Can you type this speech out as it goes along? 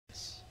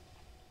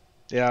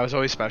Yeah, it was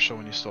always special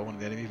when you stole one of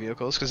the enemy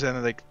vehicles, because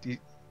then like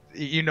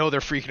you know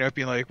they're freaking out,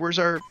 being like, "Where's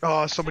our?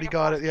 Oh, somebody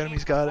got it. The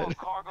enemy's got it."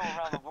 Cargo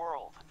around the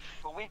world,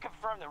 but we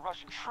confirm that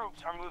Russian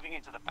troops are moving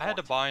into the port. I had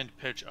to bind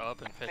pitch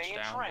up and pitch Stay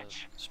down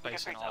entrench. to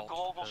space and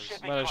alt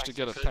because Managed to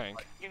get a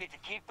tank. You need to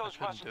keep those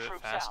I Russian couldn't do it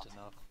troops fast out.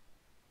 enough.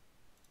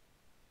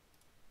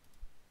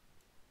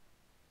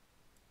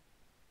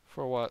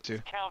 For what? Too.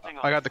 Counting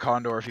on I got the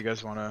Condor if you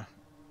guys want to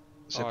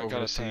zip Oh, I over got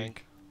to a see.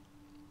 tank.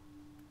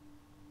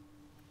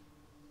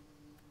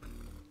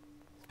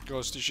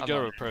 Ghost, you should I'm get a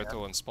not repair there.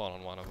 tool and spawn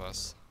on one of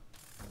us.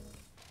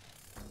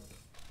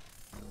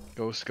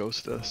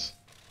 Ghost us.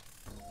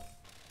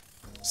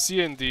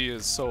 C and D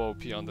is so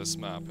OP on this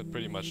map, it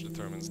pretty much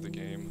determines the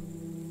game.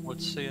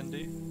 What's C and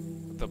D?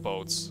 The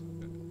boats.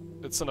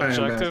 It's an I am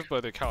objective, back.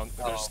 but it count.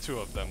 There's Oh. 2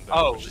 of them there,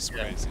 Oh, which is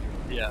yeah. crazy.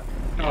 Yeah.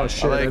 Oh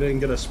shit, like- I didn't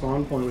get a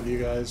spawn point with you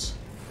guys.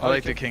 I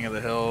like the King of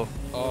the Hill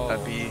Oh,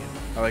 at B.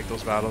 I like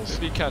those battles.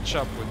 maybe catch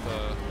up with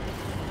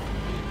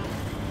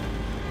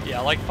Yeah,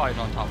 I like fighting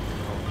on top of the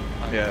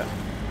hill. Yeah.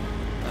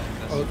 I think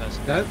that's Oh, the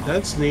best.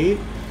 that's neat.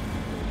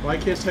 Why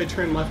can't I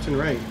turn left and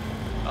right?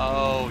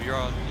 Oh, you're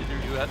on.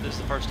 This is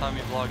the first time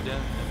you've logged in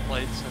and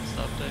played since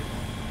the update.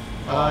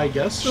 I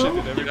guess so. Shit,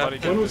 did everybody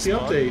get When was the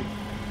this mod? update?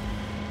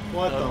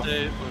 What The the?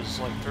 update was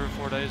like 3 or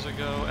 4 days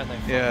ago, and they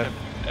Yeah.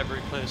 fucked every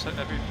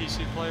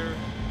PC player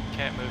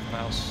can't move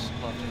mouse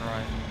left and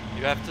right.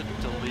 You have to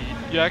delete.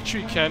 You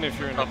actually can if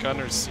you're in a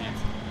gunner's seat,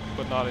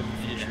 but not in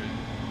infantry.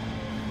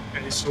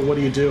 Okay, so what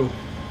do? You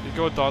You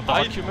go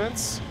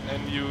documents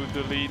and you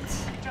delete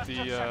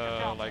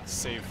the like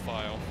save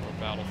file for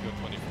Battlefield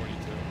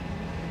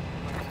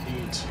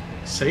 2042. Neat.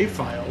 Save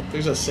file?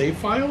 There's a save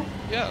file?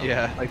 Yeah.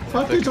 Yeah. I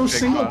thought there's no config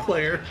single file.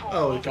 player.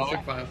 Oh, the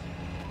config file.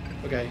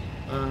 Okay.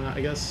 I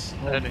guess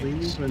I'll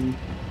Settings. leave and.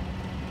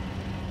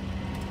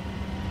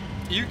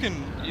 You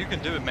can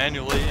do it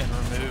manually and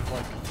remove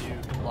like a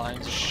few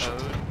lines of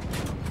code.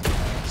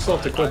 Still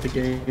have to quit the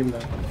game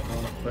then.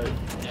 But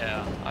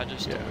Yeah, I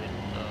just deleted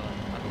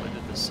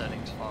the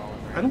settings file.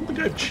 I don't think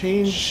I've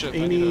changed Shit, I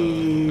any.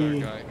 need a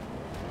repair guy.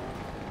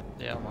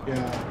 Yeah, I'm on.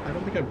 Yeah, I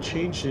don't think I've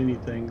changed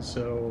anything,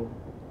 so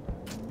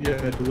yeah,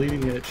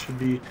 deleting it should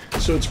be.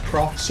 So it's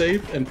prof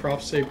save and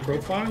prof save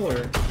profile,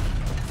 or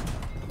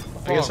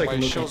I guess I my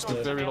can look shows up with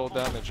the. very low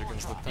damage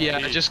against the tank.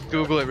 Yeah, just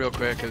Google it real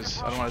quick,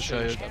 because I don't want to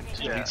tell you to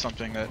Yeah. delete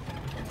something that.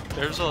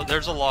 There's a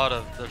lot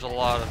of things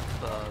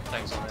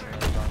on the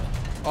internet about it.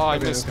 Oh, I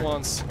Okay, missed okay.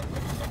 once.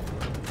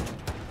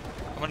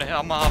 I'm gonna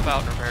hop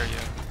out and repair you.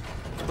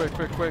 Quick,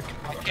 quick, quick.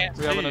 I can't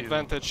We have see an you.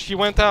 advantage. He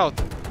went out.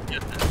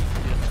 Get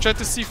Tried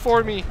to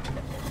C4 me.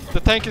 The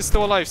tank is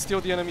still alive.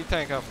 Steal the enemy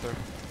tank after.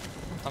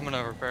 I'm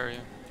gonna repair you.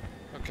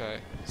 Okay,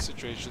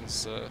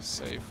 situation's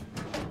safe.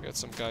 We got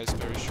some guys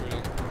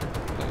parachuting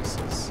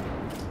places.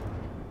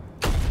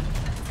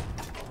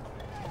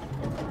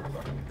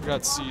 We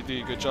got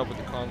CD. Good job with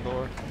the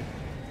Condor.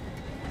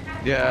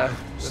 Yeah,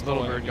 this Slow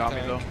little bird enemy got me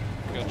tank. though.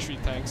 We got 3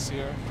 tanks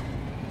here.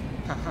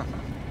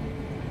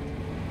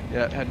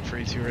 Yeah, heading for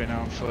E2 right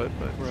now on foot,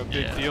 but We're a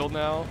big Yeah. deal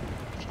now.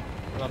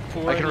 We're not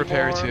poor I can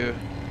repair anymore. too.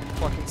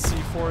 Fucking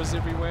C4s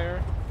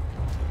everywhere.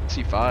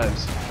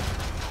 C5s.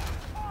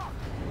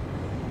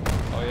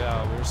 Oh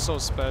yeah, we're so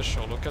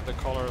special. Look at the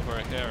color of our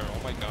hair.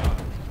 Oh my god.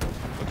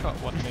 Look at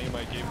what name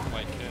I gave to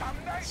my kid.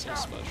 So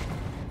special.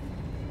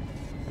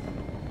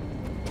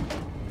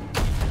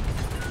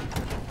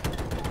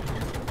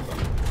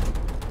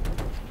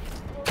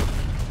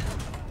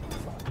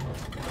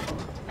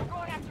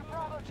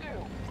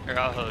 Here,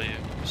 I'll heal you.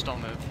 Just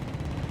don't move.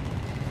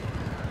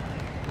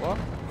 What?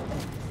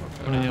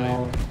 I'm gonna heal you.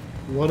 Oh,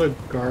 what a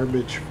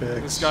garbage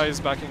fix. This guy is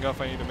backing up.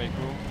 I need to make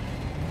room.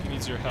 He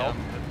needs your help.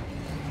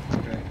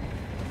 Okay.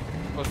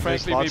 But There's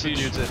frankly, lots maybe of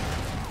you dudes should...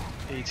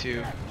 at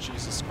E2.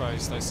 Jesus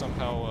Christ, I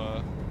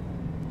somehow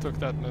took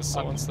that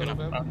missile instead of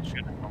him. I'm just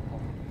gonna help him.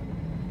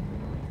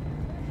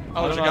 I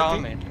Oh, there's a don't know, guy I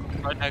on me. think-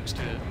 Right next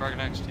to it. Right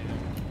next to you.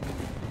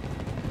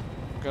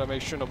 Gotta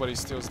make sure nobody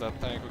steals that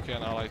tank. Okay,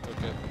 an ally took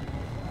it.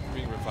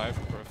 Being revived,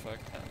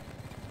 perfect.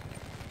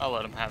 I'll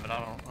let him have it. I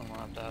don't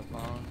have to have my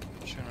own.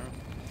 I'm just gonna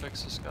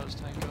fix this guy's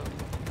tank up.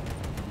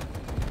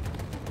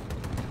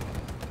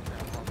 Yeah,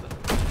 I'll have it.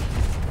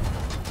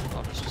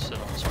 I'll just sit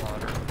on the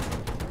spider.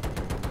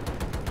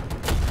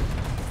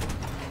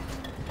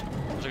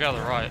 There's a guy on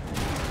the right.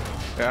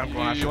 Yeah, I'm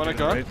going after You want a the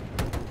gun? right.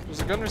 There's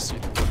a gunner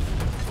seat.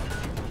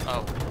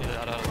 Oh, yeah,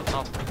 out of the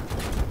top.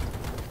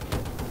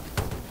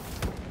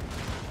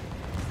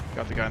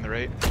 Got the guy on the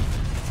right.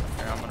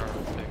 Here, I'm gonna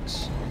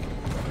fix.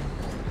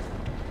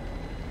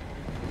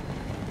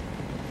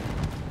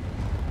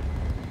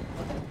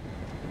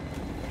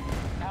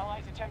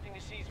 Allies attempting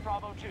to seize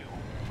Bravo 2.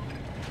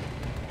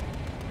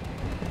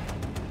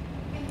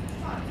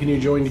 Can you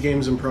join the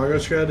games in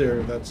progress yet,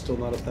 or that's still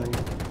not a thing?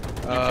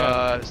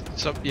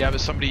 Yeah,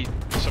 but somebody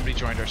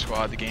joined our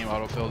squad. The game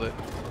auto-filled it.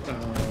 I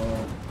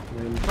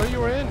mean, Oh, you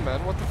were in,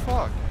 man. What the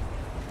fuck?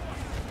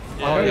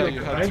 Yeah, Oh yeah, I-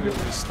 you had I- to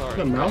restart.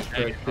 the mouse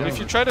trick. Yeah. If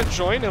you try to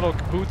join, it'll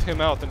boot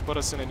him out and put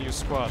us in a new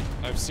squad.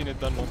 I've seen it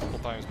done multiple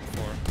times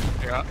before.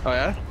 Yeah. Oh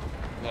yeah?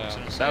 Yeah.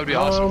 That would be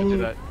awesome to do Um,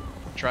 that.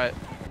 Try it.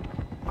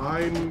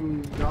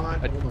 I'm not.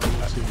 Hold on,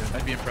 let's see here.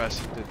 I'd be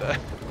impressed if you did that.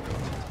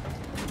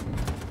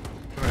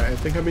 Alright, I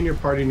think I'm in your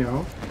party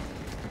now.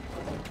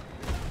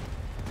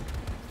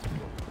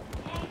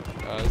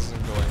 This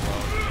isn't going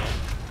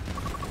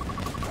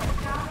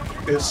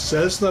well. It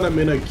says that I'm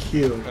in a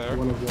queue. There.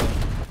 One of one.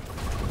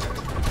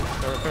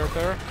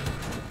 Repair.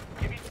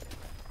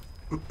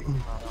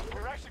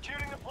 We're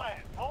executing the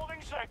plan.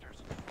 Holding sectors.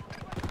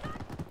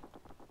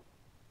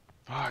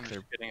 Fuck,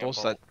 they're getting a both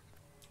bolt. that.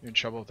 You're in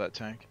trouble with that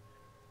tank.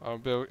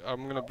 I'm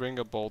gonna bring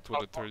a bolt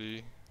with a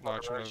 30. No,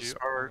 actually, You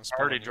I'm gonna spawn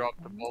already on you.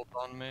 dropped the bolt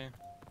on me.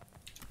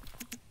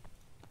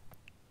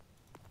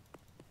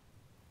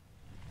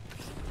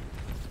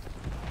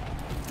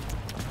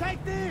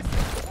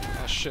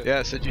 Ah, shit. Yeah,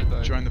 it said you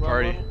Died. joined the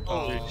party.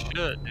 Holy shit,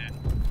 dude.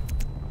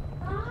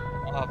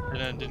 Oh,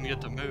 and I didn't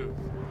get to move.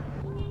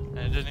 And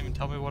it didn't even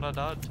tell me what I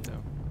died to.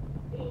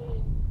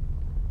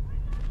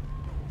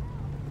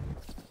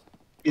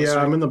 Yeah,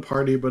 I'm in the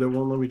party, but it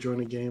won't let me join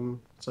a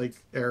game. It's like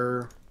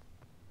error.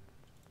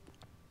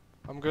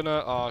 I'm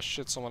gonna,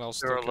 shit, someone else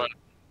There took are it.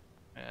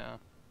 Yeah.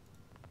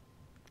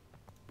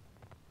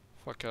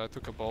 Fuck it, I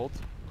took a bolt.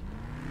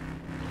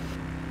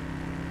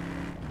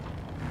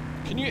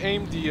 Can you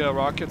aim the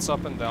rockets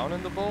up and down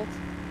in the bolt?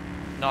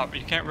 No,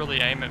 you can't really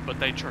aim it, but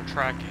they are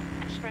tracking.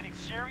 Spending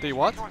serious They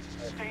what? resources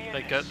to stay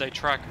in They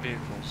track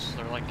vehicles.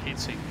 They're like heat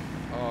seeking.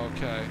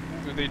 Okay.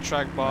 Do they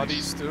track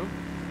bodies too?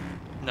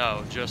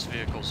 No, just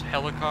vehicles.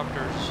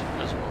 Helicopters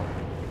as well.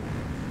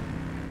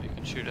 You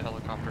can shoot a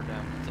helicopter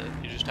down with it.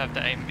 You just have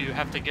to aim. You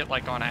have to get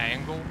like on an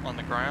angle on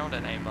the ground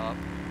and aim up.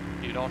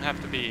 You don't have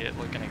to be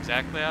looking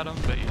exactly at them,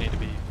 but you need to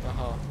be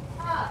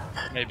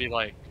maybe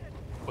like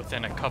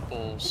within a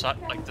couple,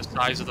 like the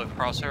size of the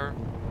crosshair,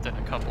 within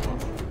a couple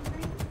of,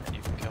 and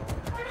you can kill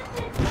them.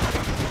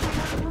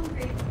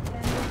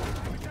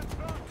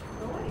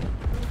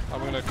 I'm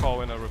gonna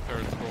call in a repair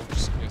tool.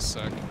 Just give me a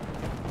sec.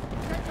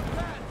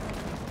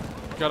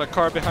 Got a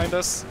car behind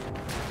us.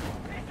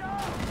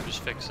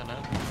 Just fixing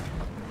it.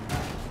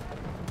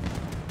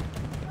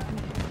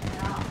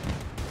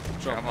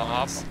 Drop I'm gonna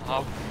mines.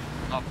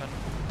 hopping.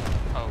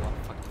 Oh,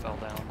 I fucking fell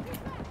down.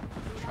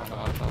 Trying to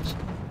hop out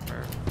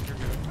somewhere. You're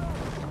good.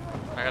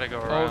 I gotta go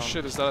around. Oh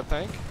shit, is that a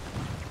tank?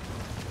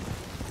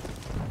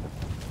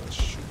 Let's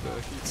shoot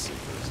the heat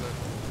seeker, is that?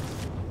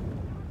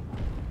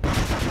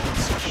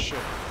 That's shit.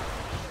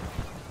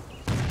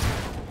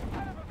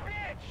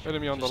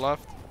 Enemy on the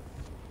left.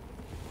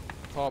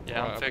 Top,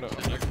 Yeah, I'm right,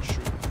 fixing I can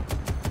shoot.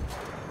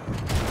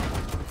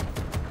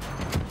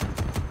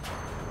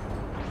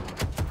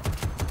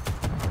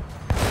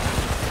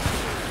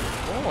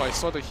 Oh, I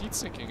saw the heat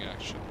sinking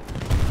action.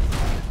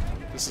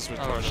 This is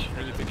retarded. shit.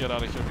 We need to get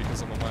out of here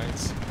because of the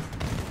mines.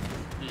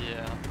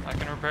 Yeah, I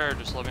can repair.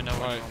 Just let me know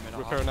when Alright, you want me to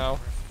repair hop. now.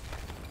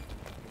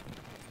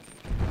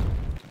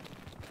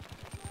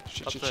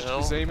 Shit, Up shit, the shit, hill.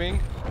 he's aiming.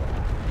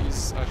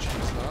 He's not.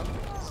 He's,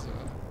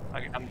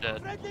 I'm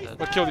dead. I'm dead.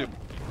 what killed you?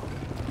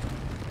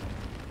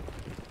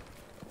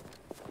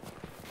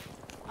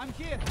 I'm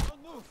here.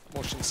 Don't move.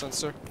 Motion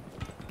sensor.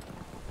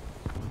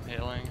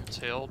 Healing. It's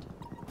healed.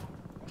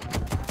 You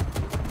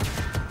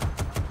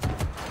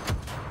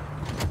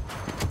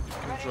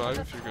can drive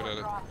if you're good at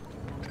it.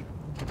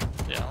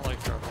 Yeah, I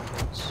like driving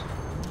boats.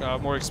 I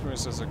have more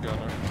experience as a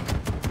gunner.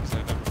 Because I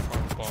never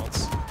farmed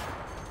bots.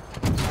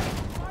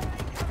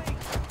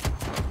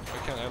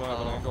 I don't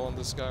have an angle on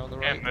this guy on the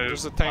right. Can't move.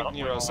 There's a I tank don't-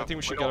 near we us. I don't think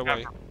we should we get don't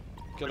away. have-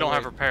 Get We don't away.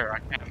 have repair. I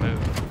can't move.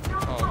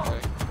 Oh,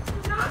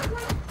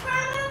 okay.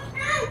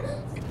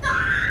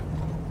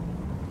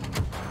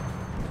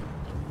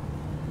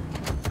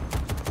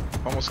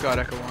 Almost got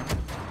Echo 1.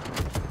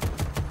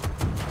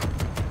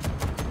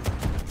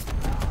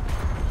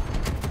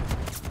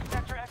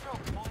 Sector Echo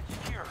fully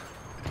secure.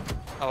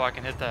 Oh, I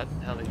can hit that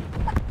heli.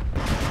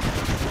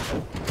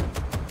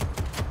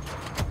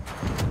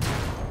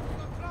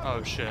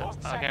 Oh shit!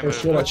 I can't Oh, move.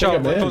 shit, I Watch think out,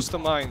 I'm we're in. close to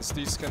mines.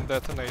 These can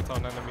detonate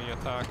on enemy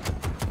attack.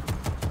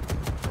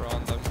 We're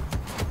on them.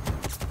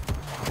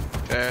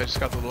 Okay, I just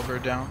got the little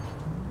bird down.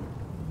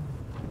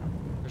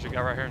 There's a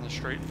guy right here in the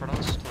street in front of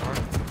us. To the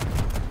right.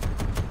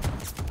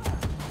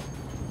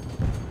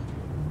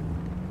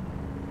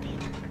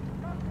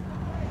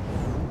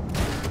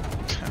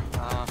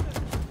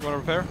 You wanna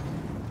repair?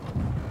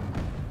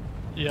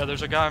 Yeah,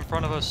 there's a guy in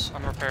front of us.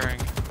 I'm repairing.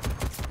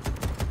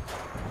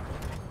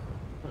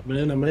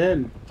 I'm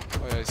in.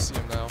 Oh yeah, I see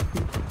him now.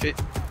 You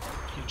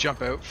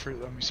jump out for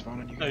let me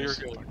spawn on you No, guys.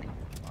 you're good.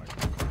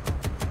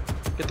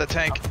 Get that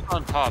tank. I'm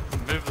on top.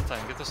 Move the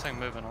thing. Get this thing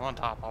moving. I'm on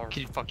top. I'll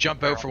Can you fucking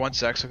jump repair out for all- 1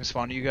 sec so I can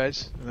spawn to you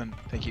guys? And then,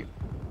 thank you.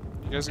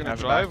 You guys gonna Have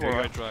it drive back, there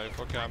or you I drive?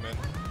 Okay, I'm in.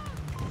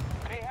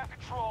 They have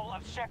control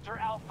of Sector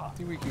Alpha. I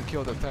think we can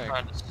kill the tank.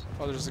 Trying to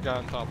Oh, there's a guy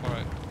on top.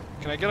 Alright.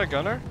 Can I get a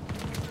gunner?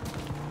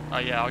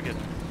 yeah, I'll get in.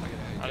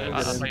 I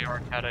get thought in. you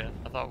already had it.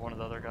 I thought one of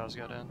the other guys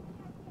got in.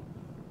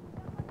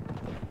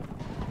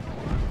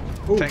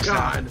 Oh Thanks,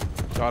 God!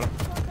 Got him.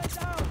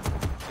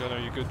 Gunner,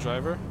 you good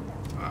driver?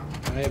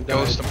 I have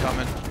Ghost, died.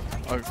 I'm coming.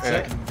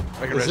 Okay,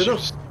 I can Is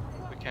rest it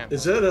you. We can't.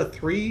 Is it a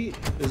 3?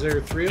 Is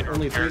there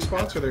only 3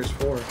 spots or there's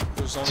 4?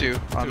 There's only 2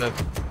 on the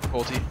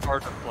Bolty.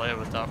 hard to play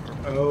with that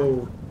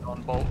Oh.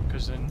 on bolt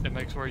because then it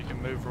makes where you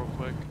can move real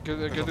quick.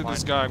 Get to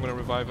this guy, I'm gonna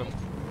revive him.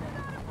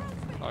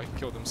 Oh, he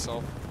killed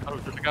himself. Oh,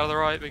 there's a guy to the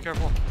right, be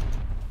careful.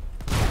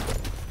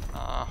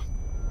 Ah.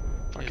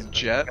 Fucking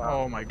jet.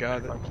 Oh my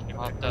god. He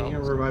hopped I'm out.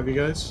 gonna revive you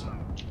guys.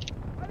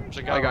 There's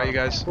a guy I got you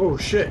guys. Oh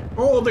shit.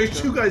 Oh, there's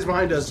two guys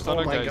behind us. Ton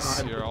Oh of my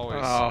guys god. here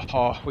always.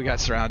 Oh, we got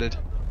surrounded.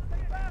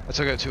 I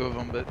took out 2 of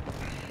them, but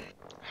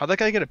how'd that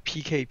guy get a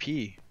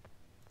PKP?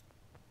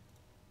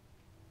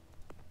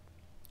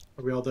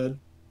 Are we all dead?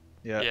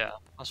 Yeah. Yeah,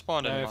 I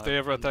spawned in. If they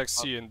ever attack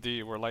C and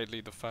D, we're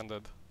lightly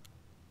defended.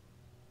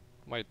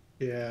 Might.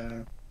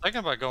 Yeah. Thinking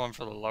about going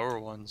for the lower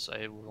ones,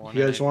 A1.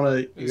 You guys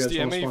wanna Is the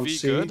spawn MAV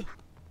C? good?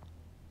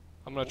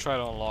 I'm gonna try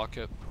to unlock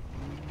it.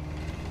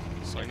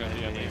 So I got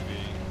the MAV.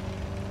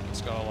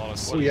 It's got a lot of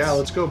seats. Oh yeah,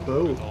 let's go with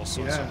both. all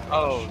sorts Yeah. of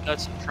Oh,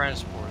 that's the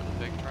transport,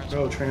 the big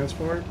transport. Oh,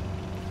 transport?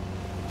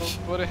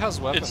 But it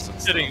has weapons It's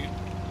and sitting.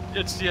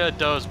 stuff. Yeah, it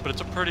does, but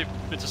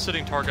it's a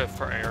sitting target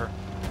for air,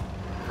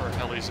 for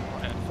helis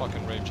and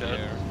Fucking rape the jet.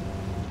 air.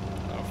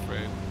 Not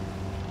afraid.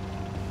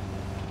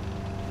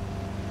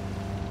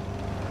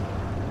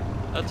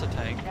 That's a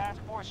tank.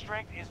 Task force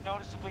strength is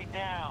noticeably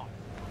down.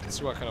 Let's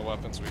see what kind of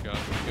weapons we got.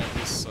 We got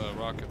this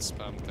rocket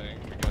spam thing.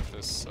 We got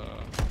this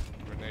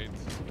grenade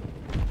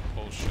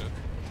bullshit.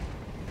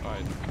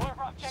 Alright,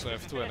 so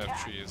F2 and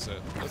F3 is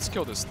it. Let's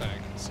kill this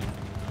tank and see if we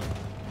can do it.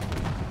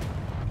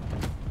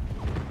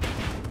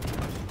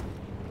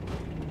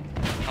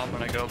 I'm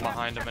gonna go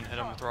behind him and hit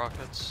him with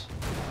rockets.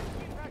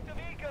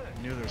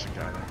 I knew there was a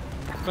guy there.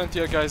 Plenty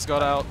of guys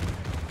got out.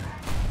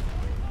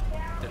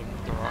 Hit him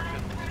with the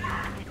rocket.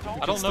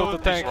 I don't know the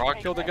tank.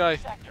 Kill the guy.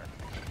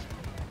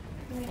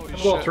 Holy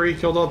Killed all shit. 3,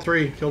 killed all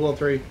 3, killed all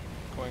 3.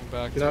 Going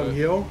back Get out to and it.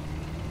 heal.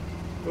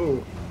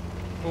 Ooh.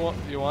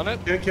 You want it?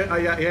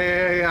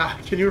 Yeah.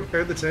 Can you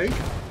repair the tank?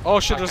 Oh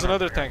shit, there's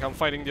another tank. I'm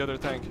fighting the other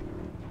tank.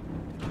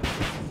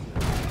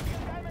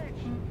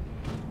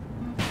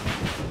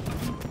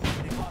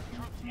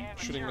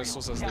 Shooting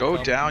missiles as they Go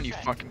come. down, you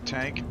fucking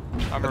tank.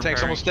 I'm The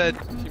tank's repairing. almost dead.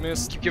 He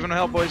missed. Keep giving him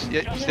help, boys.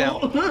 Yeah, he's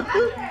down.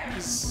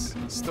 He's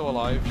still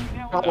alive.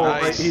 Oh,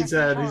 Nice. he's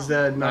dead. He's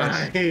dead.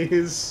 Nice.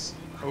 Nice.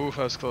 Oof,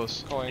 that was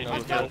close. Calling He another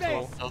just got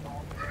vehicle. it.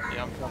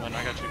 Yeah, I'm coming.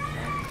 I got you.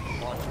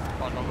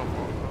 Come on, no, go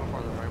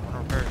farther right.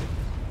 One repair.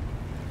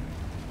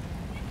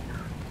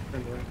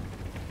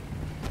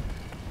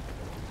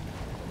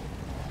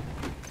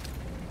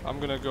 I'm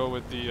gonna go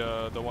with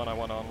the one I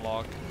want to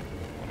unlock.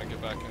 I want to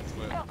get back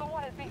into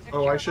it.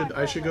 Oh, I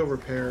should go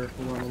repair.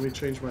 Hold on, let me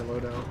change my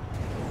loadout.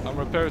 I'm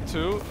repaired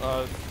too.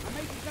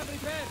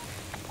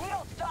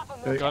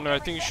 Gunner, I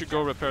think you should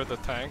go repair the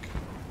tank.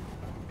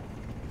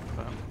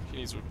 He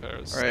needs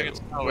repairs. All right,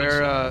 too.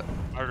 where I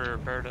already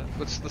repaired it.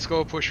 let's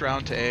go push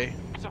round to A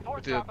with the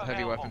Support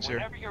heavy weapons here.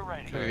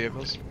 ready. Heavy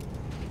vehicles.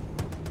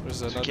 There's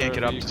So we another can't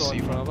get up to vehicle in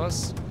C1. front of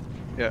us.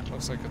 Yeah,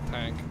 Looks like a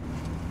tank.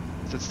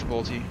 that's the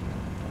Bolty.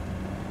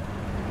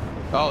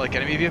 Oh, like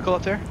enemy vehicle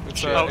up there? It's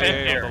Shit. Oh, AA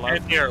in here, on the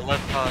left. in here,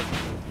 left pod.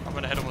 I'm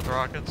gonna hit him with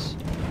rockets.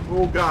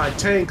 Oh god,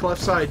 tank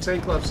left side,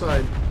 tank left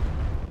side.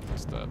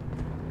 It's dead.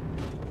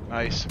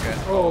 Nice. Okay.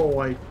 Oh,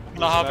 I. I'm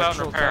gonna hop out and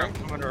actual repair tank?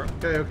 him. I'm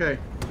gonna Okay.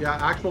 Yeah,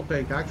 actual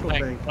tank. tank.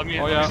 Let me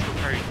Oh, let yeah. me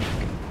repair you.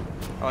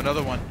 Oh,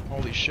 another one.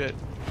 Holy shit.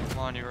 Come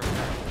on, you repair.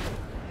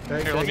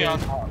 Okay, Here, let me on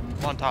top.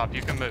 I'm on top.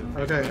 You can move.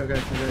 Okay.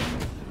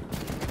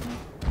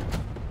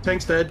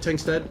 Tank's dead.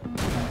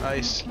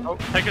 Nice. Oh,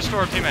 take us to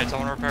our teammates. I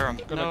want to repair them.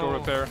 Gonna go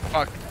repair.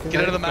 Fuck.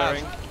 Get out of the map.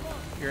 Repairing.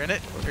 You're in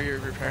it? Or you're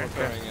repairing?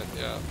 Okay. Repairing it,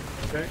 yeah.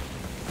 Okay.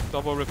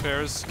 Double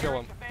repairs,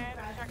 kill him.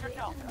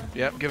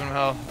 Yep, give them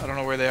hell. I don't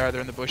know where they are. They're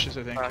in the bushes,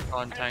 I think. Back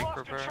on tank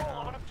repair.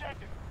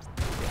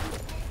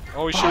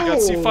 Oh shit, we got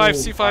C5, Five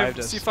C5,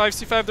 does.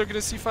 C5, they're gonna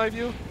C5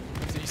 you?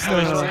 He's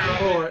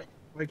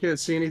I can't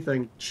see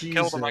anything.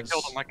 Jesus.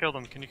 I killed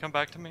him. Can you come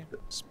back to me?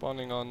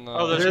 Spawning on.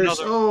 Oh, there's There's.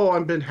 another- Oh,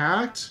 I'm been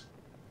hacked.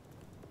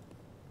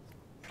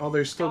 Oh,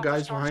 there's still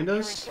guys behind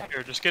us.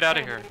 Here, just get out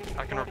of here.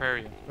 I can repair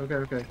you.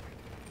 Okay.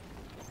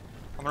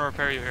 I'm gonna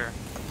repair you here.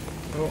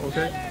 Oh,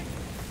 okay.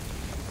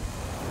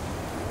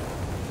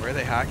 Where are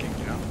they hacking,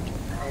 you know?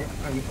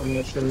 I'm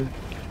not sure.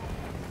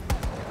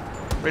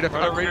 Right up,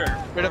 Right over here.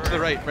 right up to the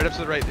right. Right up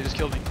to the right. They just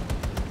killed me.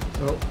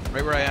 Oh,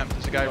 Right where I am.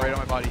 There's a guy right on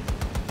my body.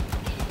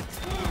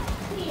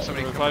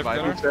 Somebody can come Revive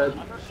revive me. he's dead.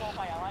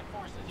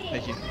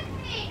 Thank you.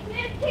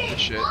 Good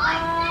shit.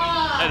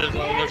 Hey,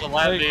 there's a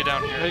lab B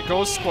down here. Hey,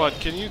 Ghost Squad,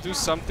 can you do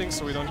something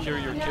so we don't hear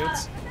your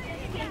kids?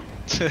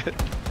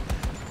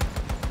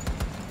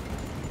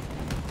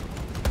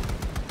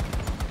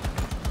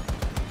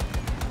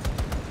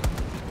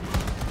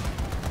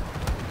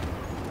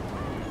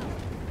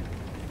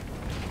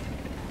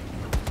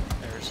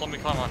 Here, just let me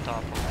climb on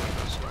top.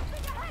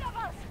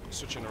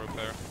 Switching to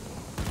repair.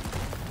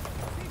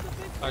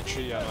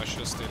 Actually, yeah, no, I should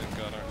have stayed in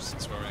gunner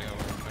since we already have a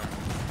repair.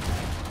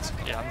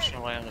 Yeah, I'm just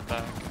gonna lay on the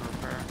back to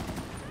repair.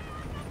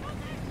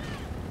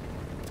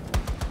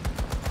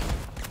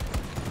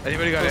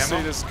 Anybody got You'll see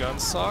ammo? this gun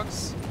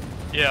sucks,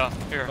 Yeah,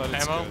 here, but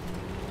it's ammo. good.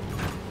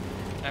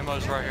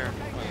 Ammo's right here. I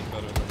think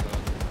better than that.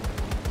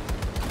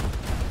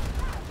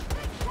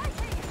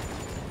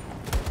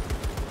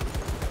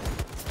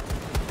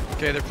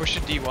 Okay, they're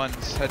pushing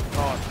D1s. Head.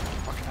 Oh,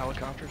 fucking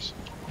helicopters.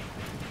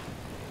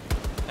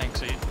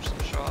 Tanks eating some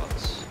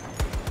shots.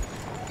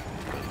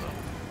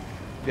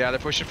 Yeah, they're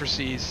pushing for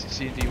C's.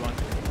 C and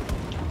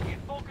D1.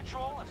 In full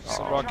control and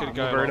Some Oh, rocket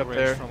guy bird long up range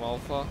there. from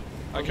Alpha.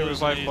 I Those can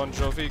revive need- Bon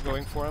Jovi,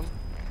 going for him.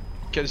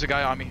 Okay, there's a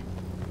guy on me.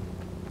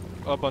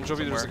 Bon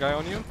Jovi, there's a guy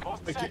on you?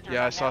 most sectors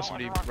Yeah, I are saw now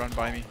somebody under our run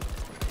by me.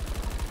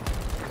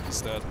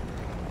 He's dead.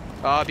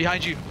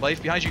 Behind you.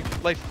 Life, behind you.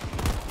 Life.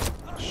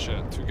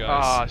 Shit, 2 guys.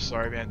 Ah,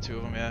 sorry, man. 2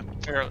 of them, yeah.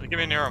 Here, give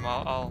me near him.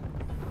 I'll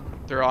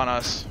They're on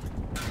us.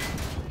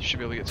 You should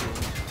be able to get 2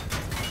 of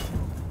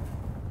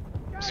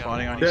them.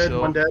 Spawning on you Dead,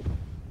 still. one dead.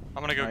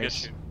 I'm gonna go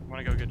Nice. get you. I'm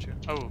gonna go get you.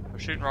 Oh, they're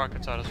shooting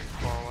rockets at us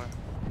from far away.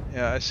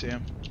 Yeah, I see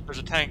him. There's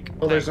a tank.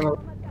 Oh, there's tank.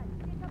 another.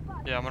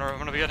 Yeah, I'm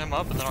gonna get him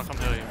up and then I'll come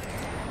to you.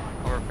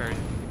 I'll repair you.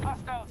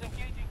 hostiles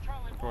engaging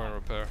Charlie Go and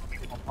repair.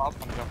 On top,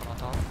 I'm jumping on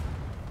top.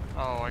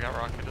 Oh, I got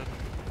rocketed.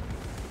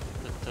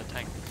 The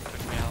tank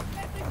took me out.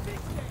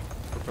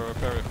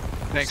 Repair.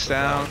 Thanks Still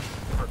down.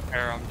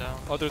 Repair, I'm down.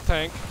 Other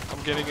tank.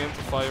 I'm getting in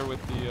to fire with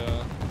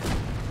the.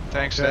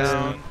 Tanks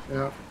down.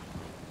 Yeah.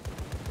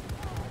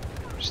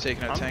 Just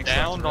taking out I'm tanks.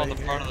 down left on and the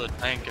right front here. of the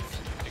tank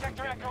if you can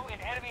Sector get me. Echo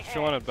in enemy If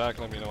you want hands. it back,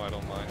 let me know. I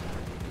don't mind.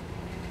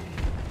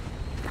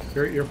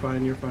 You're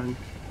fine. You're fine.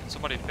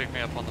 Somebody pick me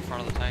up on the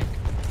front of the tank.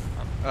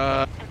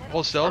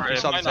 Hold still. Alright, You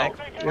stop the it might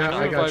tank. not- Yeah,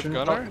 I got Revive you.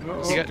 gunner? Oh, You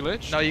oh. got-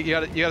 Glitch? No, you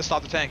gotta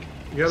stop the tank.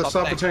 You gotta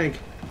stop the tank.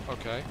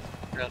 Okay.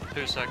 I got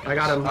 2 seconds. I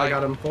got him. I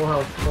got him. Full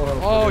health. Full health.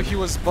 Oh, We're good. he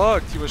was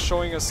bugged. He was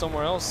showing us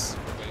somewhere else.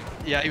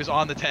 Yeah, he was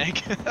on the tank.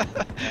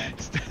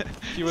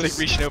 He It's was, like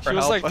reaching out for he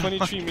was help. like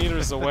 23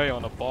 meters away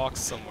on a box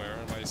somewhere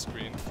on my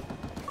screen.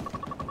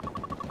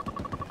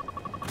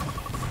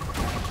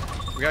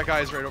 We got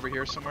guys right over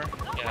here somewhere.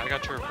 Yeah, I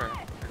got your repair.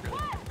 You're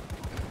good.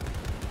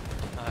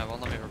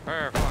 Won't let me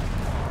repair.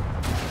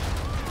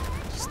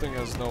 Fuck. This thing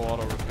has no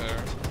auto repair.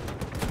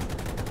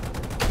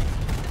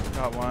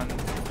 Got one.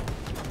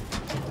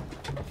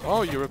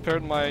 Oh, you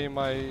repaired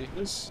my.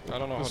 This, I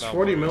don't know how this that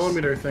 40 works.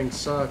 millimeter thing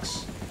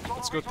sucks.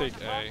 Let's go take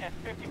A.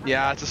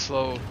 Yeah, it's a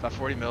slow. That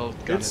 40 mil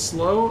gun It's is-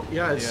 slow.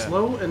 Yeah, it's Yeah.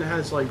 slow and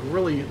has like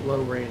really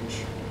low range.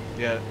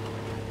 Yeah.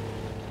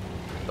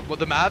 Well,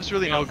 the map's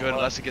really Yeah, no good what?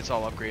 unless it gets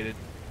all upgraded.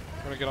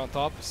 Wanna get on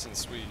top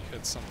since we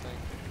hit something?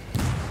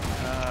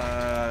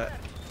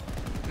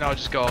 No,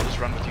 just go. I'll just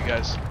run with you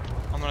guys.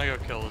 I'm gonna go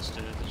kill this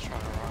dude that's trying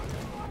to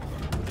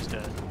run. He's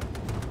dead.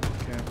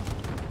 Okay.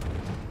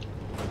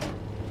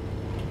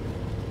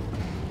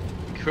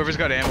 Whoever's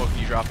got ammo, can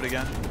you drop it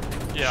again?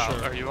 Yeah,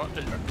 Sure. are you on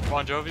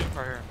Bon Jovi?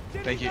 Right here.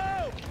 Thank you.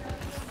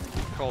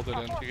 Called it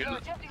in. You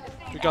get,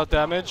 We got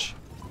damage.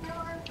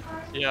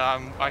 yeah,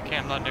 I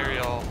can't. I'm not near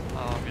y'all.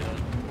 Oh, I'm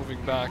good.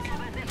 Moving back.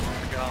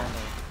 I got on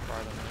the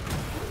right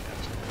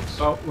of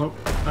Oh, nope.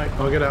 Alright,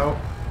 I'll get out.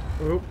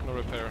 Oop, No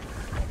repair.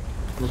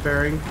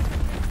 repairing.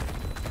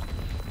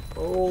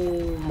 Oh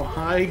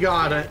my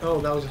god.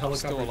 Oh, that was a I'm helicopter.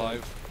 still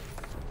alive.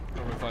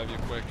 I'll revive you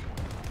quick.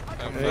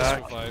 I'm Okay.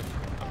 back. Revive.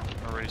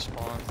 I'm gonna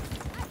respawn.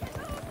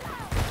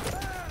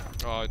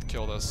 Oh, it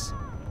killed us.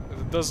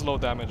 It does low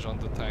damage on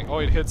the tank. Oh,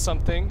 it hit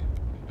something.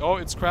 Oh,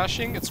 it's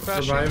crashing. It's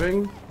crashing.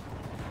 Surviving.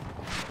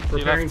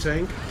 Repairing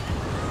tank.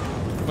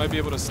 Might be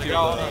able to steal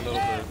got that a it. little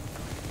bit.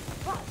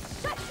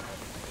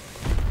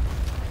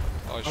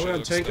 Oh, Oh, shit, yeah,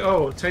 looks tank. dead.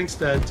 Oh, tank's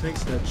dead.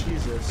 Tank's dead.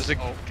 Jesus. There's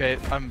a, okay,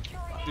 I'm. Did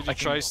I you can-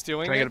 try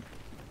stealing Can I get it?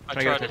 a, I Can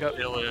I get a tried to pickup?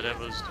 kill it. It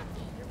was.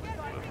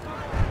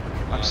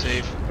 I'm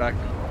safe. Back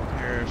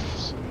here. If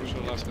somebody Should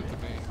have gets left it me. to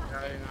me.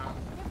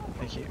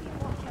 Thank you.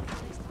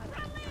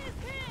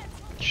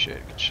 Good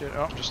shit, good shit.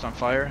 Oh, I'm just on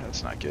fire.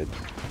 That's not good.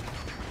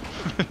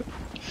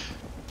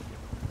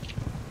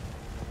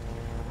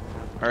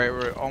 Alright,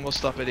 we're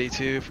almost up at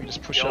A2. If we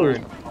just push Y'all are up.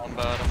 in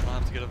combat. I'm gonna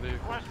have to get a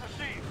vehicle. West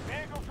received.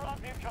 Vehicle drop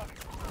incoming.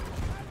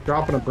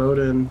 Dropping a boat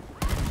in.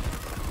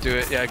 Do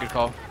it. Yeah, good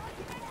call.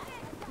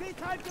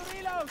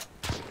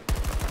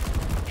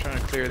 Trying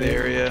to clear the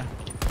area.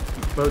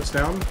 Boat's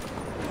down.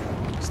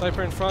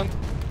 Sniper in front.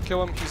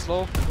 Kill him. He's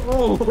low.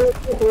 Oh,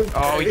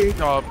 Oh, okay.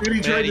 oh, Dude,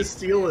 he tried man, to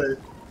steal it.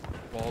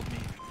 walled me.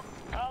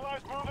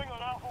 Allies moving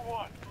on Alpha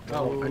 1.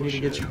 Oh, I need to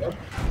get you up.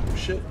 Oh,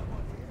 shit.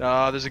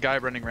 There's a guy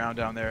running around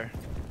down there.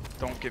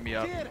 Don't get me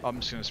up. I'm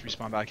just gonna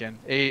respawn back in.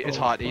 It's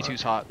Oh, hot. fuck.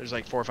 A2's hot. There's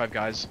like 4 or 5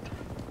 guys.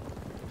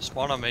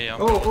 Spawn on me.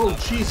 I'm Oh,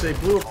 jeez, they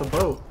blew up the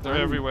boat. They're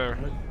everywhere.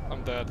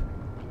 I'm dead.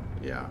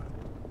 Yeah.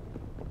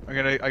 I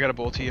got a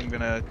bolty. I'm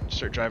gonna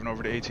start driving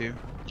over to A2.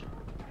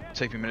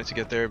 Take me a minute to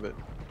get there, but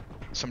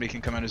somebody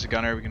can come in as a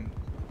gunner. We can.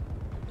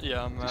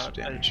 Yeah, I'm Do some at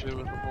damage. A2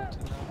 with the bolt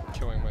now.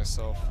 Killing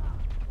myself.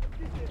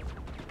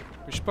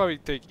 We should probably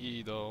take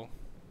E though.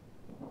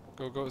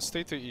 Go.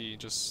 Stay to E.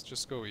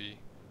 Just go E.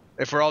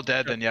 If we're all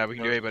dead, then yeah, we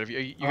can do A. But if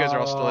you guys are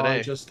all still at I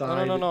A, just No,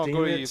 died. no. Damn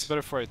Go it. E. It's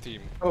better for our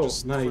team. Oh,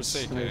 Just nice,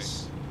 forsake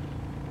nice.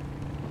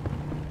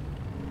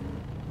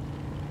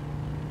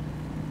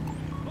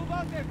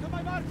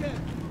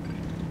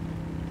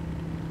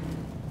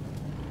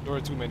 There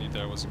were too many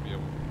there. Wasn't be a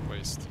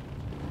waste.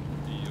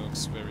 E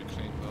looks very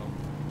clean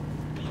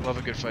though. I love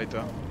a good fight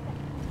though.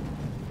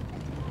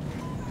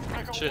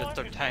 Echo Shit, 1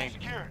 their is tank.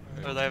 secured.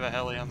 Or they have a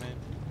heli, I mean.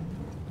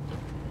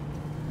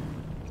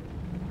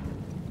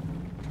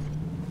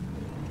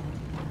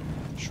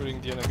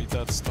 Shooting the enemy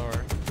Death Star.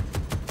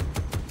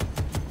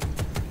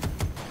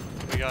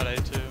 We got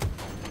A2.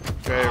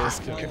 Okay,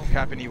 go. we're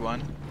capping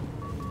E1.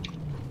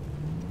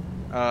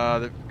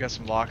 We've got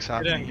some locks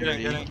happening here at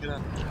E. Get in.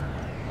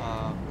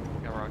 Got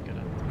rocket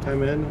in.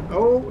 I'm in.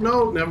 Oh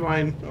no, never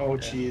mind. Oh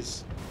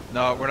jeez.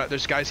 No, we're not.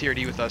 There's guys here at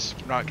E with us.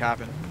 We're not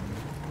capping.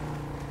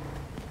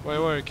 Wait,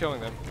 you're killing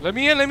them. Let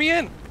me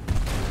in!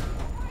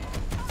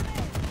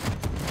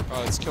 Oh,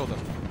 let's kill them.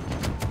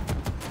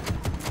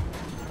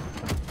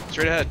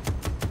 Straight ahead.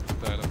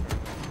 Dead, apparently.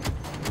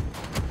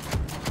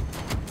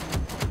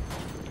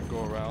 Can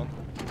go around.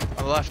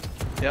 On the left.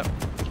 Yep.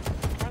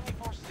 Friendly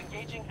forces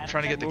engaging I'm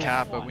trying to get the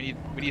cap, but we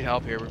need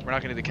help here. We're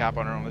not gonna do the cap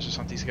on our own. Let's just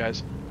hunt these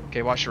guys.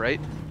 Okay, watch the right.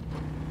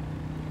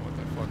 What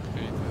the fuck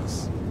bait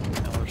is?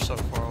 No, we're so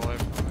far away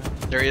from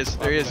it. There he is.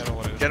 There he is. I don't know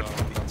what it is, Get but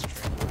him. I'm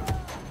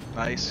concentrating.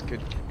 Nice.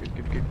 Good.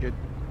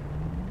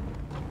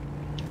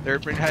 There,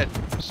 bring head.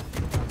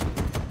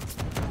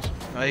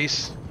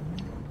 Nice.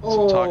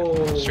 Oh.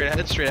 Talk.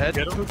 Straight ahead.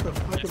 Get him with the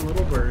fucking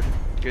little bird.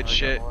 Good Oh,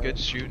 shit. yeah, Good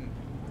shooting.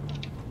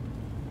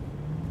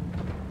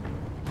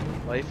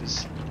 Life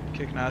is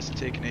kicking ass and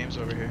taking names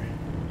over here.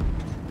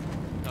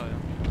 Oh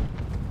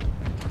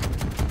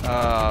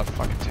yeah.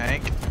 Fucking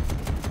tank.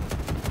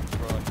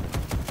 Run.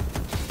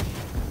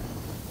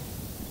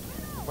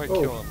 Might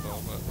Oh. kill him though,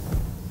 but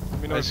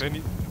let me know if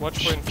any.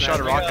 Watch for Shot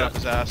a rocket up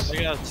his ass.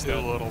 We got two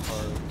little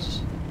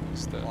birds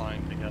He's dead.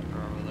 flying together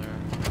over there.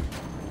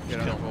 Get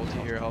Kill another them.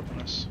 ulti here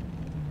helping us.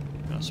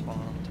 Gonna spawn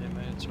on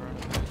teammates right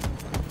away.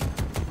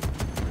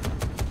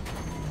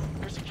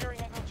 We're securing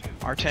Echo 2.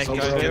 Our tank So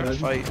needs to well get a done.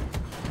 fight.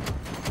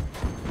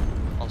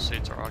 All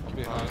seats are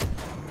occupied. Behind.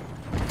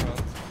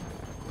 Front.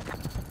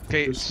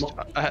 Okay, There's sm-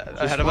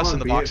 ahead of us spawn in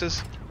the B.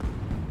 boxes.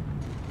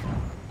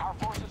 Our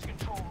forces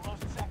control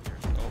most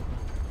sectors. Oh.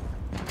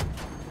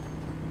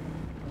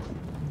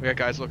 We got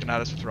guys looking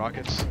at us with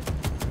rockets.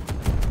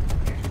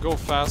 You can go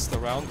fast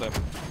around them.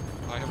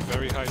 I have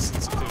very high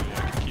sensitivity.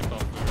 I can keep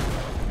up very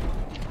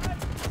well.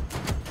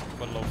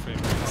 But low frame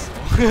rate, so.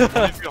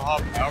 If you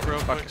hop out real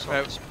quick, so I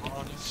out. can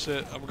spawn.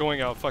 Shit, I'm going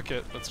out. Fuck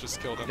it. Let's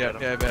just kill them. Yeah,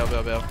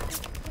 bail.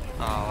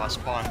 Oh, I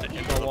spawned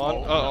into Go the one.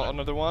 bolt. Oh,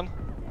 another one.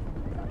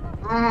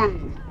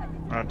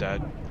 We're not dead.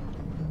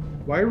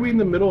 Why are we in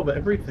the middle of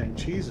everything?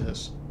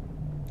 Jesus.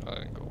 I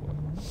didn't go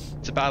one.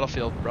 It's a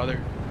battlefield, brother.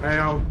 I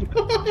know.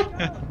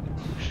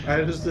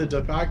 That is the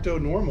de facto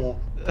normal.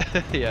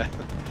 Yeah,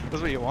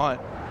 that's what you want.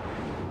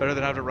 Better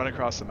than have to run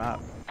across the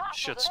map.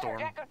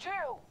 Shitstorm. Echo 2.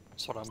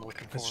 That's what I'm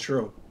looking for. That's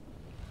true.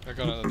 I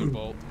got another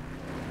bolt.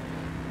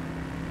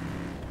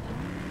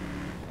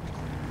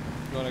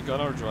 You want a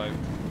gun or drive?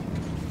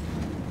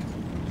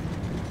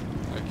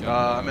 I can,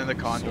 I'm in the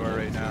Condor solo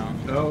right now.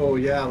 Oh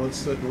yeah,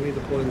 let's we need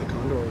to pull in the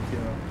Condor with you.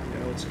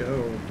 Yeah, let's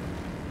go.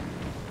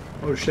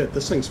 Oh shit,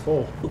 this thing's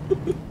full.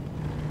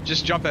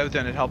 Just jump out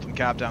then and help them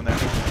cap down there.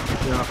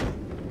 Yeah.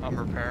 I'm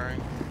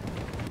repairing.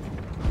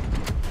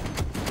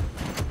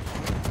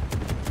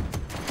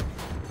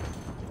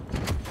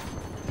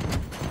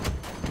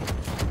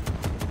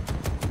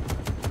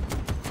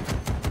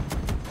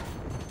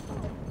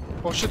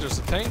 Oh shit, there's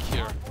a tank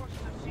here.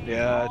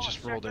 Yeah, it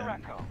just rolled in.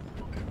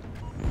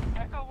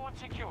 Echo 1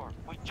 secure.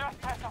 We just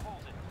have to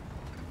hold it.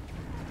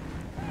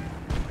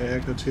 Okay,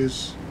 Echo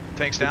 2's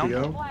Tanks good to down.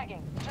 go.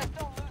 Flagging. Just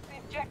don't lose the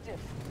objective.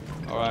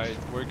 Alright,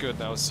 we're good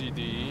now.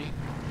 CDE.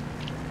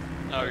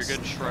 Oh, you're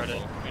getting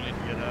shredded. We need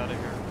to get out of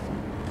here.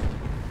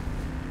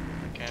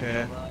 I can't Okay.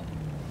 handle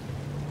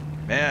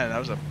that. Man, that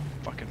was a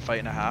fucking fight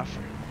and a half.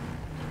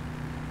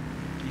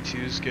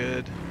 E2's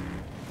good.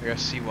 I got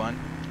C1.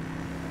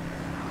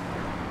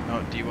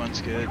 No,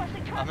 D1's good.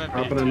 I'm at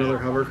Dropping B2. another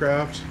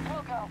hovercraft.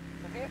 We'll go.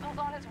 The vehicle's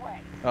on its way.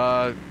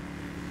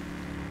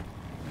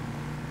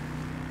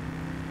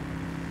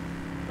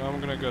 I'm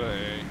gonna go to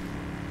A.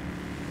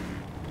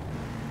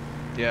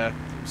 Yeah.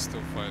 I'm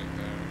still fighting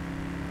there.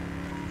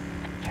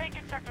 Take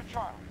it, Sector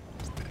Charlie.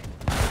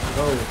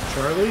 Oh,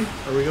 Charlie?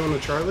 Are we going to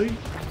Charlie?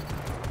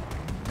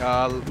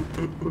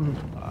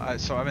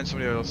 So I'm in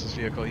somebody else's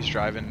vehicle. He's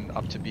driving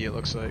up to B, it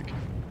looks like.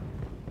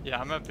 Yeah,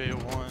 I'm at B1.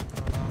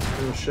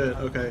 Oh shit,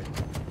 okay.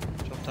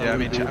 Jumped Yeah, I out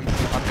mean,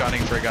 of I'm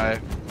gunning for a guy.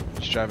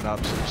 Just driving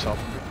up, so just help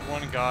him.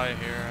 one guy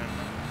here, and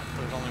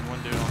there's only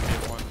one dude on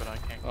B1, but I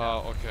can't.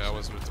 Oh, okay, I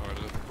was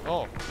retarded.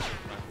 Oh,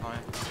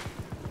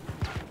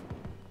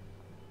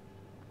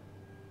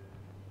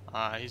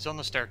 He's on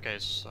the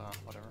staircase,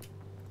 whatever.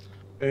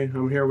 Okay,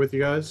 I'm here with you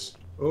guys.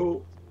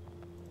 Oh.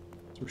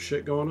 Some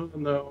shit going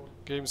on though.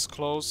 game's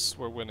close.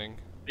 We're winning.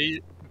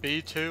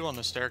 B2 on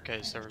the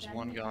staircase, there was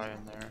one guy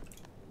in there.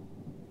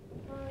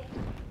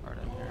 Right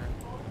in here.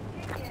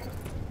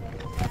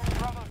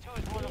 Bravo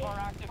 2 is one of our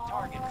active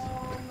targets.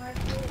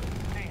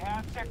 They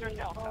have Sector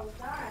Delta.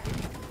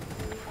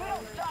 We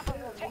don't stop them.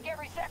 We'll take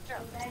every sector.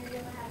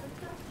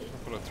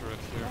 I'll put a turret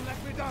here.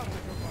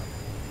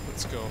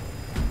 Let's go.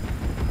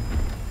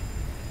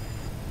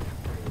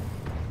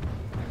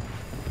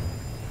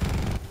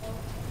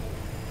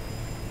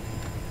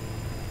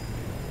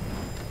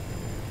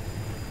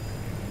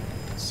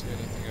 Can't see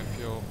anything. I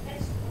feel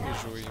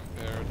visually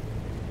impaired.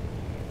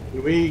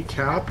 Can we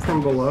cap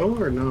from below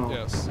or no?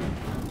 Yes.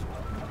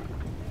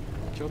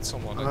 Killed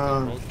someone,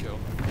 I think. Roadkill.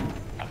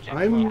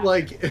 I'm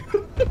like,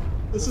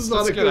 this is not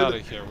Let's a get good. out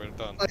of here. We're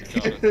done. I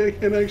We got it.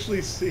 can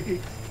actually see.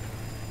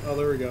 Oh,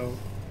 there we go.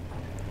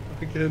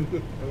 I can.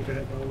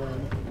 Okay, hold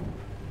on.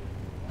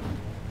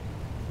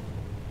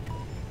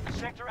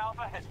 Sector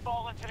Alpha has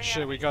fallen to the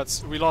Shit, enemy.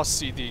 we lost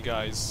CD,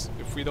 guys.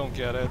 If we don't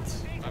get it,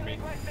 I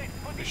mean,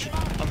 we should.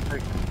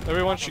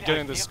 Everyone should get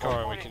in this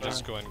car and we can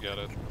just go and get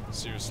it.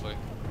 Seriously.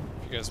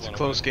 If you guys It's a want to.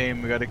 close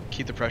game. We gotta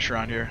keep the pressure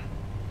on here.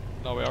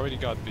 No, we already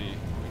got B.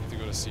 We need to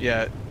go to C.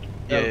 Yeah.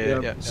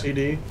 Yeah.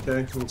 CD.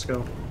 Okay, let's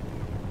go.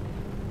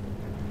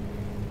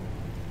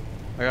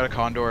 I got a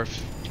condor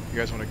if you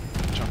guys want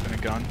to jump in a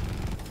gun.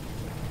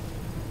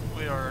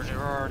 We're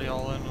already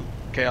all in.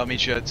 Okay, I'll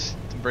meet you at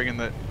bringing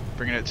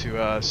it to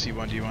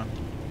C1 D1.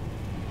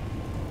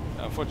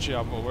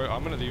 Unfortunately,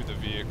 I'm gonna leave the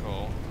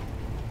vehicle.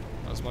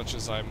 As much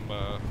as I'm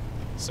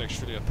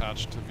sexually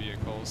attached to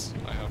vehicles,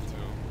 I have to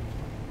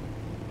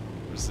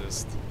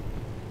resist.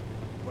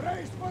 Right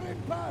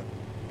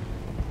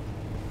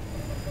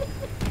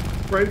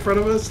in front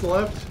of us,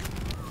 left.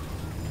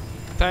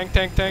 Tank,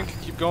 tank, tank.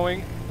 Keep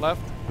going.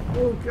 Left.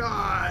 Oh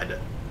God.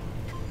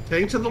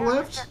 Tank to the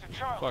left. Sector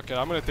Charlie. Fuck it.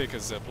 I'm gonna take a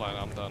zip line.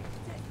 I'm done.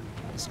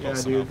 It's Yeah,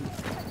 close dude.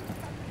 enough.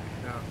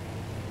 Yeah.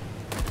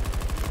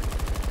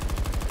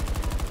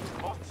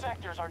 Both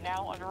sectors are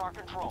now under our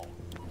control.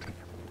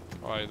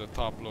 Alright, the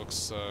top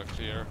looks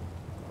clear.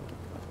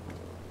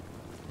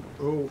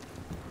 Oh.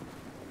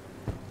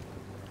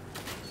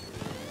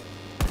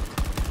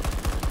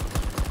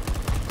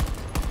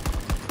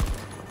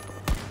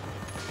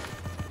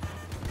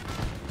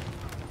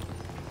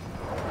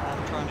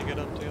 I'm trying to get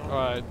up to you.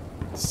 Alright,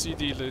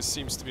 CD list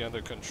seems to be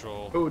under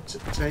control. Oh,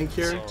 tank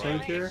here. Sorry. Tank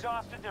Enemy here.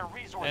 exhausted their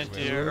resources.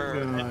 Anti-air.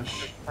 Oh,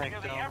 gosh. Tank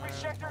Nearly down every there.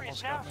 sector is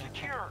Almost now got me.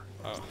 secure.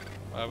 Oh,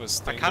 I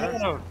was I thinking. kind of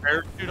want to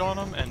parachute on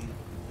him and.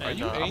 Are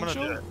you I'm gonna do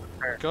Angel? it.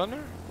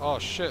 Gunner? Oh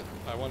shit,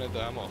 I wanted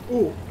the ammo.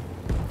 Oh.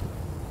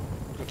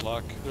 Good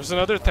luck. There's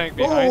another tank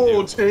behind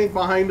Oh, you. tank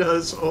behind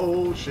us.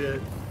 Oh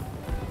shit.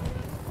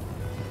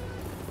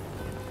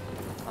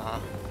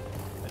 I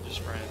just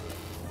ran.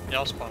 Yeah,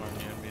 I'll spawn on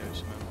you and be man.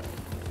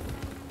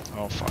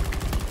 Oh fuck.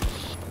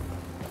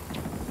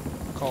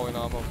 Calling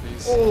ammo,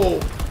 please. Oh.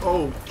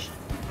 Oh.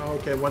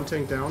 Okay, one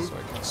tank down. So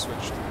I can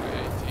switch to my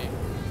AT.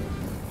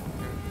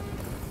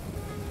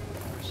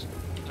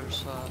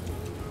 There's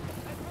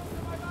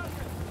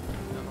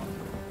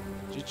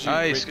GG,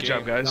 Nice, great good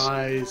job, game. guys.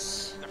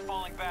 Nice. They're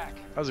falling back.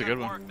 That was a good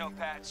one. Work,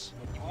 notepads.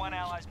 You want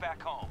allies back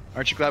home.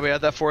 Aren't you glad we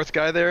had that fourth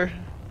guy there?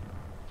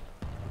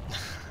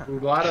 I'm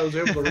glad I was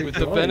able to With the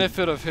rejoin.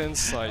 benefit of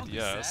hindsight,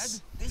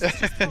 yes. This is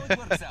just how it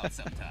works out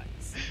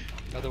sometimes.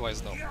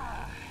 Otherwise, no.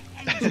 Yeah.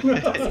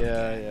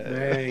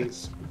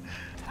 Thanks.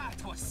 That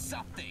was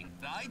something,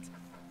 right?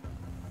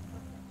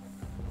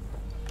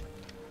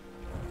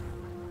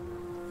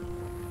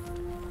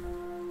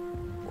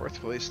 Fourth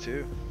place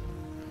too.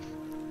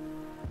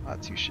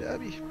 Not too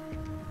shabby.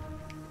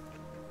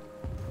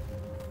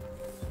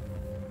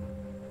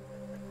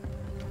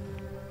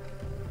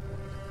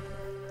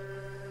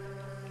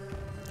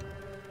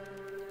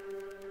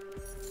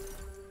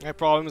 My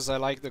problem is I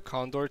like the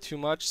Condor too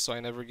much, so I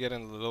never get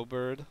in the Little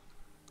Bird.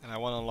 And I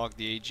want to unlock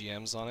the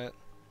AGMs on it.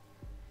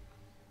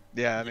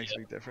 Yeah, that makes a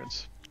big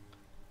difference.